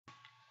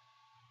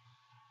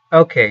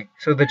Okay,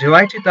 so the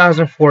July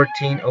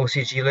 2014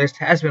 OCG list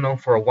has been on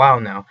for a while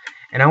now,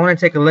 and I want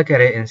to take a look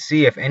at it and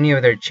see if any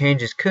of their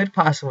changes could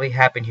possibly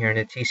happen here in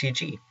the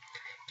TCG.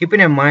 Keeping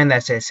in mind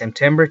that since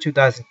September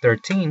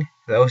 2013,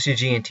 the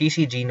OCG and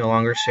TCG no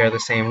longer share the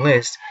same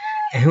list,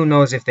 and who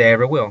knows if they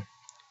ever will.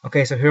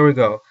 Okay, so here we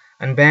go.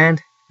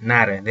 Unbanned,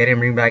 nada. They didn't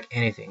bring back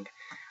anything.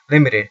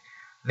 Limited.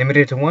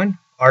 Limited to one.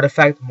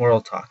 Artifact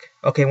Moral Talk.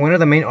 Okay, one of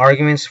the main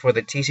arguments for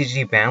the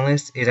TCG ban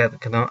list is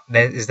that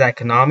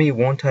Konami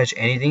won't touch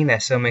anything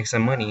that still makes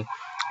them money.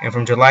 And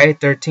from July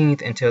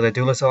 13th until the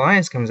Duelist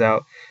Alliance comes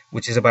out,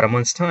 which is about a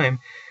month's time,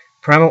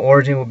 Primal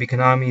Origin will be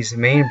Konami's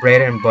main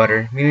bread and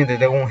butter, meaning that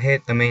they won't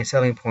hit the main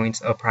selling points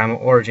of Primal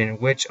Origin,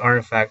 which are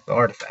in fact the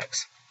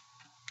artifacts.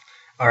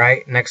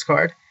 Alright, next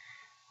card.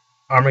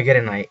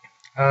 Armageddon Knight.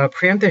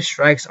 Preemptive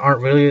strikes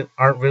aren't really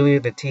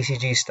the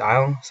TCG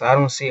style, so I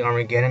don't see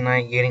Armageddon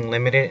Knight getting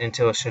limited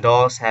until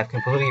Shaddolls have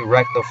completely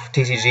wrecked the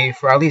TCG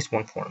for at least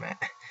one format.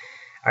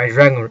 Alright,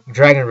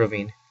 Dragon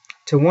Ravine.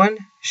 To one,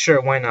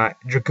 sure, why not?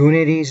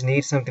 Dragoonides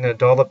need something to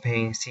dull the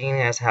pain, seeing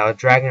as how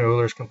Dragon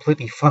Rulers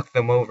completely fucked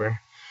them over.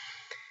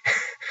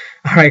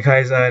 Alright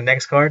guys,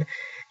 next card,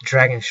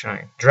 Dragon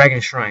Shrine.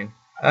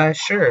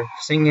 Sure,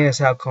 seeing as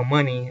how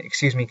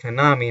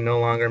Konami no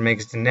longer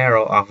makes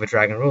dinero off of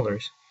Dragon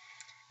Rulers.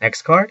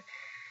 Next card,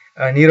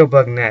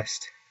 Needlebug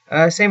Nest.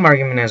 Same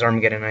argument as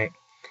Armageddon Knight.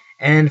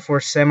 And for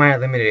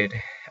semi-limited,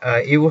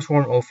 Evil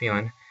Swarm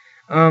Ophion.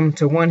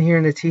 To one here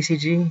in the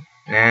TCG,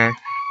 nah,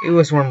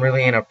 Evil Swarm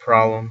really ain't a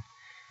problem.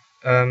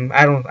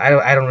 I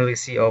don't really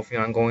see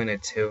Ophion going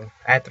at 2.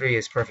 At 3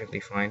 is perfectly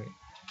fine.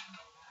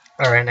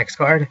 Alright, next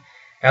card,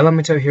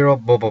 Elemental Hero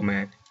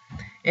Bulbaman.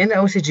 In the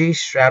OCG,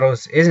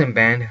 Stratos isn't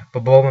banned,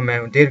 but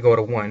Bulbaman did go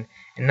to 1,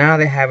 and now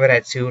they have it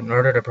at 2 in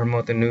order to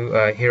promote the new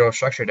hero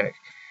structure deck.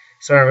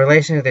 So in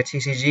relation to the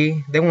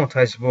TCG, they won't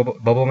touch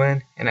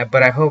Bubbleman,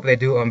 but I hope they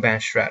do unban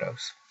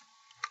Stratos.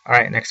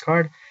 Alright, next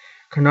card.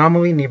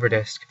 Chronomaly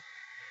Nibidisk.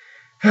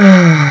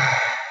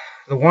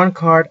 The one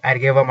card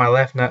I'd give up my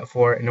left nut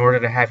for in order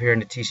to have here in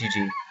the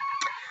TCG.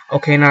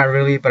 Okay, not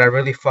really, but I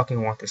really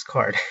fucking want this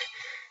card.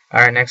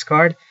 Alright, next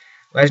card.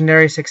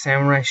 Legendary 6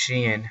 Samurai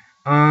Shien.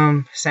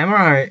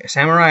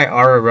 Samurai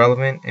are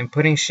irrelevant, and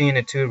putting Shien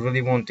at 2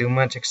 really won't do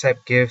much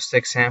except give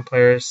 6 Sam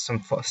players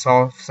some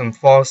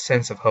false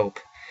sense of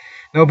hope.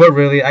 No, but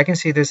really, I can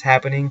see this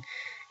happening,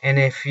 and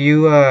if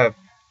Shien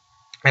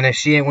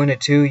went to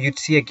 2, you'd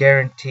see a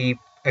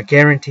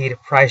guaranteed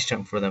price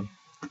jump for them.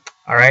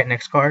 Alright,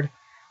 next card.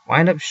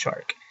 Wind Up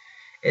Shark.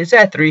 It's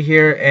at 3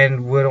 here,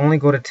 and would only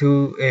go to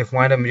 2 if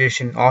Wind Up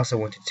Magician also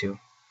went to 2.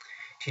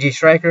 TG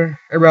Striker,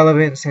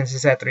 irrelevant since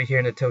it's at 3 here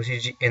in the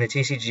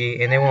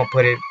TCG, and they won't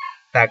put it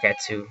back at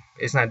 2.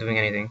 It's not doing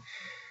anything.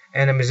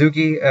 And a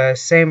Mizuki,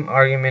 same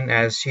argument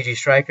as TG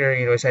Striker,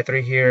 it's at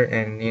 3 here,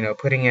 and,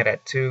 putting it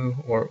at 2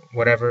 or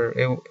whatever,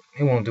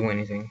 it won't do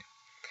anything.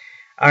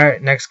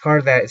 Alright, next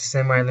card that is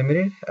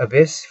semi-limited,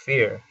 Abyss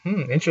Fear.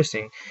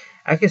 Interesting.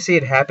 I can see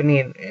it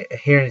happening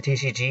here in the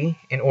TCG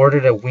in order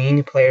to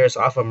wean players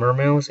off of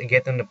Mermails and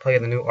get them to play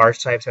the new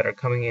archetypes that are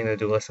coming in the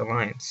Duelist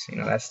Alliance.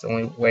 That's the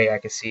only way I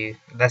can see,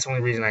 that's the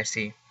only reason I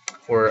see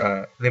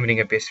for limiting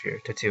Abyss Fear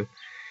to 2.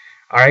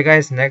 Alright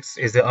guys, next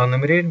is the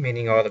Unlimited,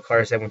 meaning all the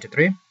cards that went to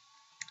 3.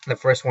 The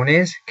first one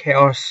is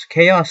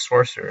Chaos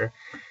Sorcerer.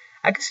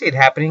 I can see it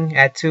happening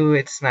at 2.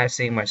 It's not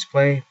seeing much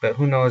play, but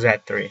who knows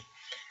at 3.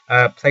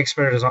 Plague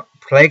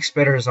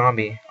Spreader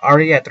Zombie,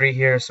 already at 3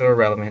 here, so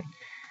irrelevant.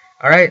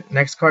 Alright,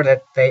 next card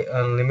that they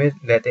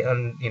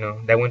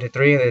that went to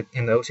 3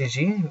 in the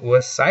OCG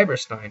was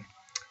Cyberstein.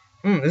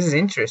 This is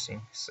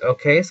interesting.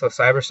 Okay, so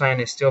Cyberstein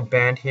is still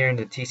banned here in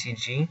the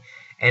TCG,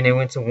 and it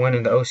went to 1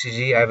 in the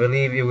OCG. I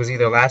believe it was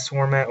either last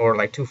format or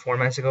like 2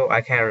 formats ago.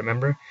 I can't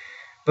remember.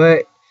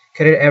 But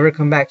could it ever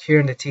come back here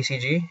in the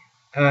TCG?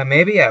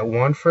 Maybe at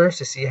 1 first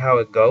to see how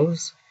it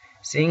goes.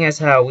 Seeing as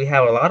how we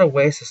have a lot of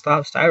ways to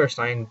stop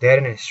Cyberstein dead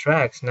in its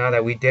tracks now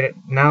that we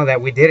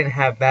didn't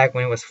have back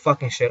when it was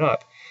fucking shit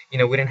up. We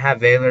didn't have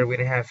Valor, we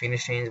didn't have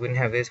Phoenix Chains, we didn't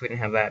have this, we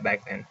didn't have that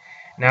back then.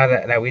 Now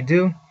that we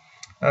do,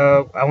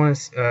 now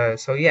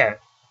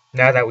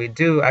that we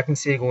do, I can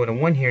see it going to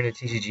 1 here in the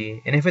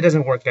TCG, and if it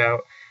doesn't work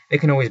out, they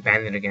can always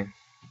ban it again.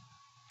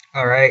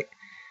 Alright,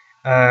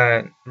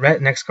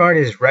 next card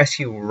is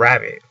Rescue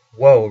Rabbit.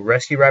 Whoa,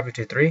 Rescue Rabbit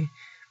to 3?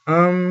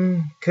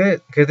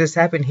 Could this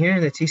happen here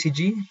in the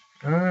TCG?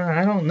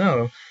 I don't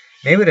know.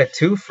 Maybe at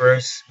 2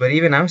 first, but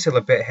even I'm still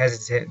a bit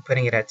hesitant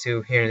putting it at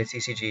 2 here in the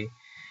TCG.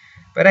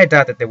 But I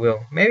doubt that they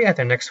will. Maybe at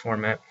their next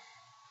format.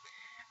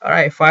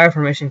 Alright, Fire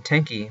Formation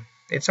Tenki.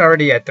 It's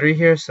already at 3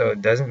 here, so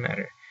it doesn't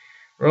matter.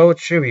 Roll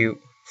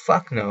Tribute.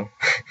 Fuck no.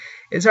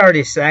 It's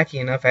already sacky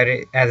enough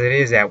as it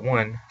is at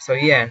 1. So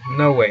yeah,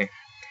 no way.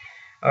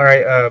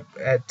 Alright,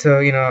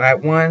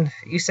 at 1,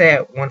 you stay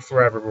at 1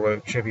 forever, Royal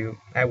Tribute.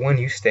 At 1,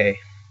 you stay.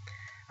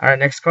 Alright,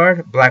 next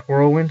card, Black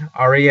Whirlwind.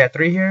 Already at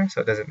 3 here,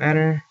 so it doesn't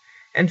matter.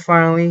 And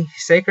finally,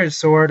 Sacred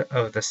Sword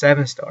of the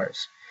 7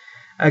 Stars.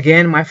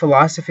 Again, my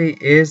philosophy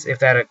is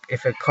if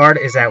a card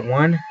is at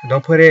 1,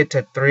 don't put it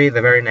to 3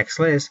 the very next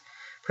list.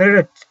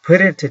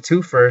 put it to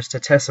 2 first to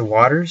test the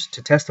waters,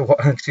 to test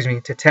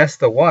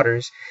the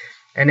waters,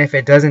 and if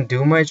it doesn't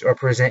do much or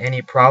present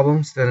any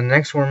problems, then the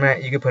next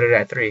format you can put it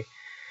at 3.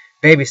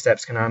 Baby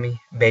steps, Konami,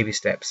 baby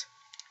steps.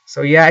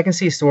 So yeah, I can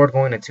see Sword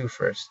going to 2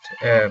 first.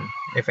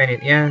 If any,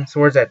 yeah,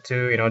 Sword's at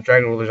 2. You know,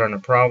 Dragon Rulers aren't a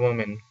problem,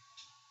 and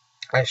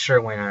I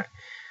sure why not.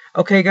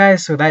 Okay,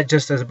 guys, so that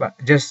just about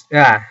does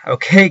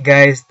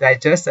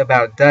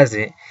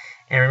it.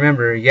 And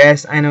remember,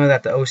 yes, I know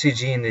that the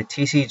OCG and the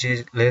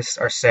TCG lists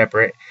are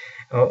separate,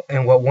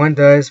 and what one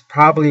does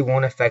probably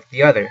won't affect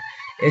the other.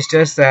 It's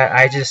just that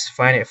I just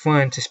find it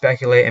fun to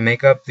speculate and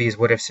make up these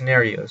what-if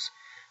scenarios.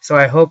 So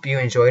I hope you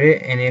enjoyed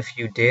it, and if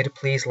you did,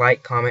 please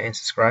like, comment, and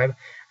subscribe.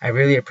 I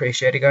really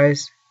appreciate it,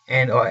 guys.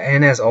 And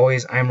as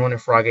always, I'm Ronin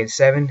Frog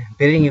 87,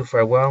 bidding you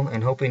farewell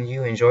and hoping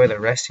you enjoy the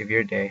rest of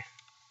your day.